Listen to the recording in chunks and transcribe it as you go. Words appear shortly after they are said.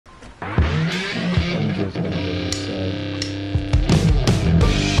just gonna go inside.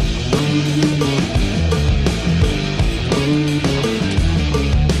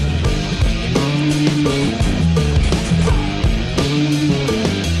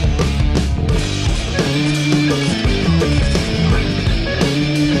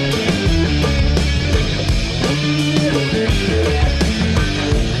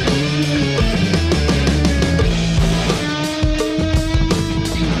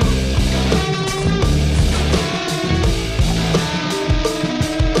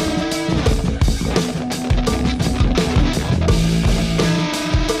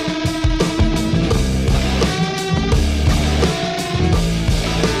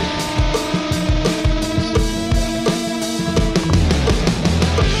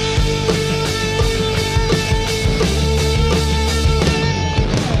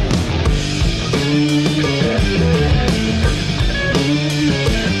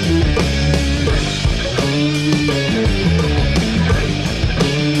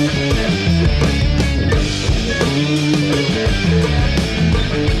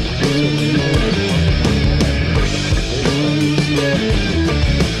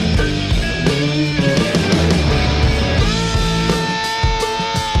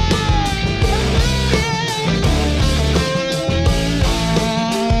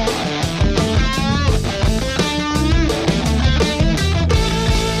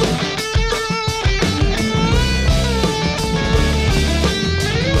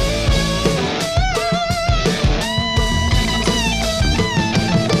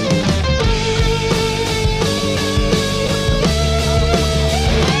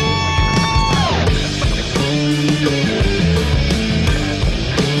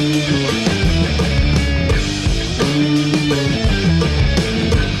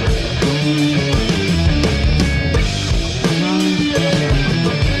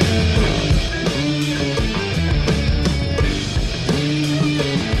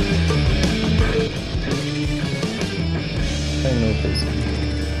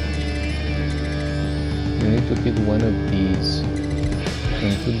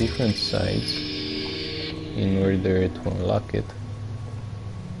 Sides in order to unlock it,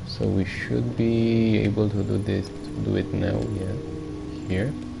 so we should be able to do it now. Yeah,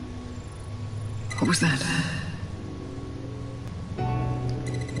 here. What was that?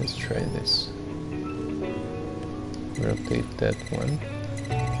 Let's try this. Rotate that one.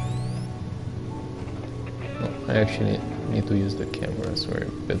 No, I actually need to use the cameras, or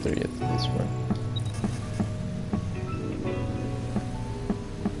better yet, this one.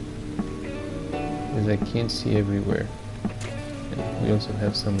 I can't see everywhere. And we also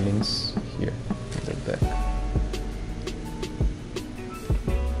have some links here in the back.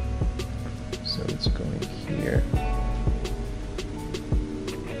 So it's going here.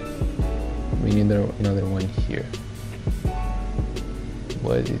 We need another one here.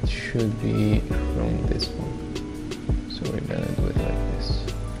 But it should be from this one. So we're gonna do it like this.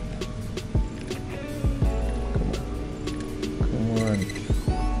 Come on.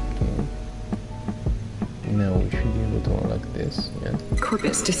 Now we should be able to unlock this, yeah?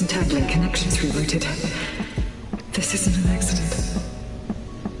 Corbet's disentangling connections rerouted. This isn't an accident.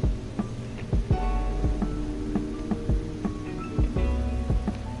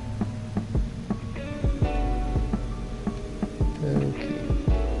 Okay,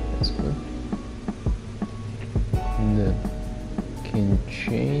 that's good. And then can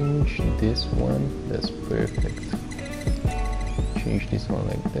change this one, that's perfect. Change this one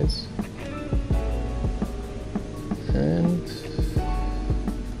like this. And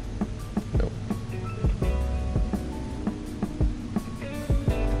no.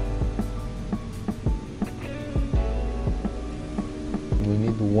 We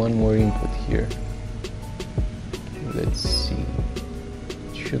need one more input here. Let's see.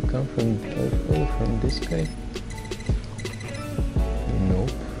 It should come from this guy. Nope.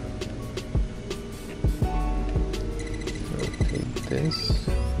 Rotate this.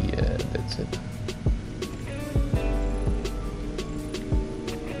 Yeah, that's it.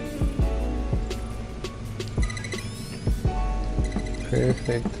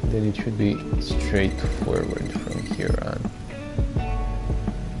 Perfect, then it should be straightforward from here on.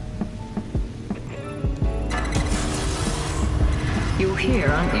 You're here,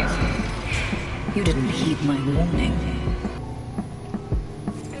 aren't you? You didn't heed my warning.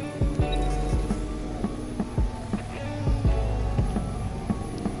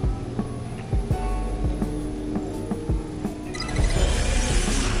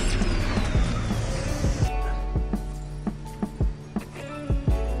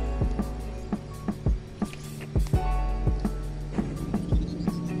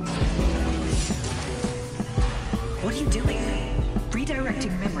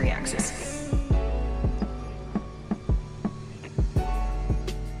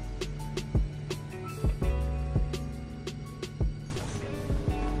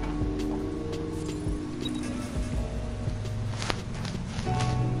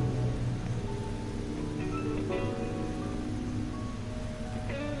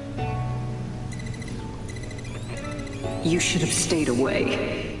 You should have stayed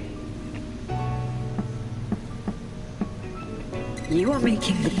away. You are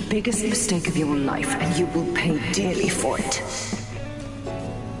making the biggest mistake of your life, and you will pay dearly for it.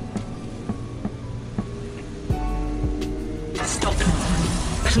 Stop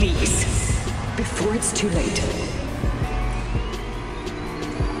now, please, before it's too late.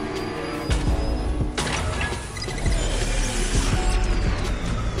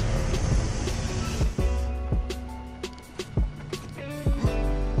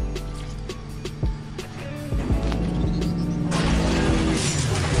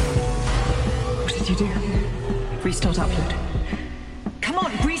 Restart upload. Come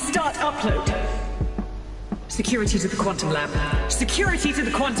on, restart upload! Security to the quantum lab. Security to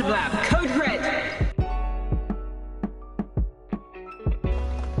the quantum lab. Code red!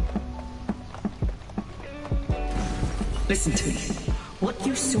 Listen to me. What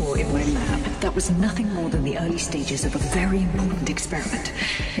you saw in my lab, that was nothing more than the early stages of a very important experiment.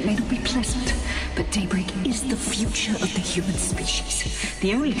 It may not be pleasant, but Daybreak is the future of the human species.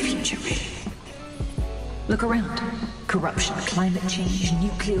 The only future, really. Look around. Corruption, climate change,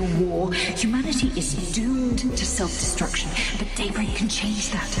 nuclear war. Humanity is doomed to self-destruction, but Daybreak can change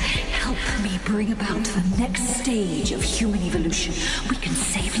that. Help me bring about the next stage of human evolution. We can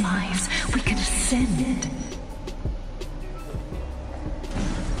save lives. We can ascend.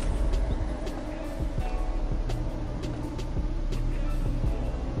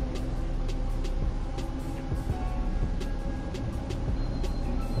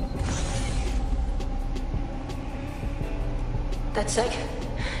 That's Skye.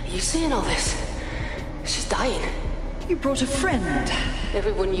 Are you seeing all this? She's dying. You brought a friend.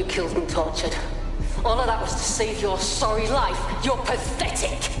 Everyone you killed and tortured. All of that was to save your sorry life. You're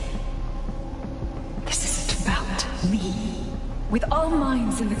pathetic. This isn't about me. With our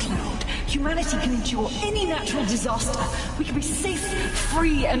minds in the cloud, humanity can endure any natural disaster. We can be safe,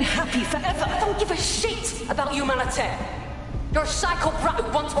 free, and happy forever. I don't give a shit about humanity. You're a psycho brat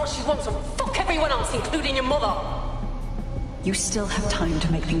who wants what she wants and fuck everyone else, including your mother. You still have time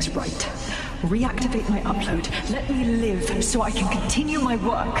to make things right. Reactivate my upload. Let me live so I can continue my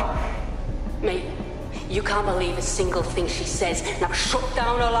work. Mate, you can't believe a single thing she says. Now shut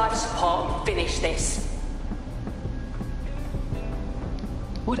down her life support and finish this.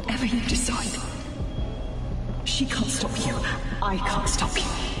 Whatever you decide. She can't stop you. I can't stop you.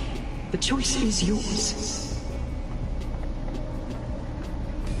 The choice is yours.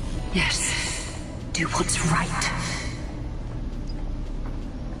 Yes. Do what's right.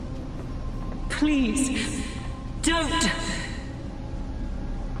 Please, don't!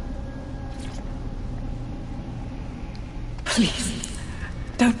 Please,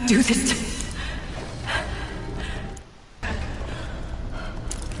 don't do this to me.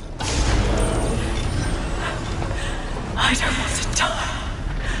 I don't want to die.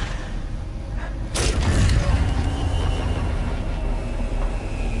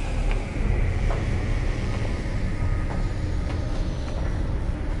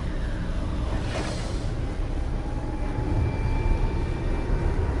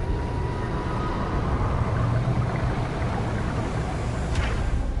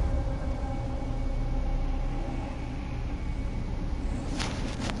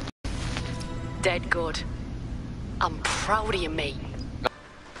 Dead good. I'm proud of you, mate.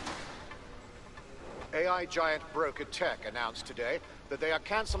 AI giant Broker Tech announced today that they are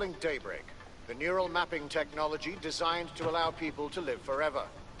canceling Daybreak, the neural mapping technology designed to allow people to live forever.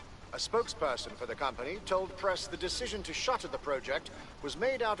 A spokesperson for the company told press the decision to shutter the project was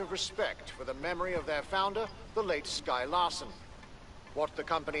made out of respect for the memory of their founder, the late Skye Larson. What the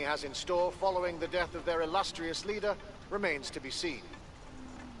company has in store following the death of their illustrious leader remains to be seen.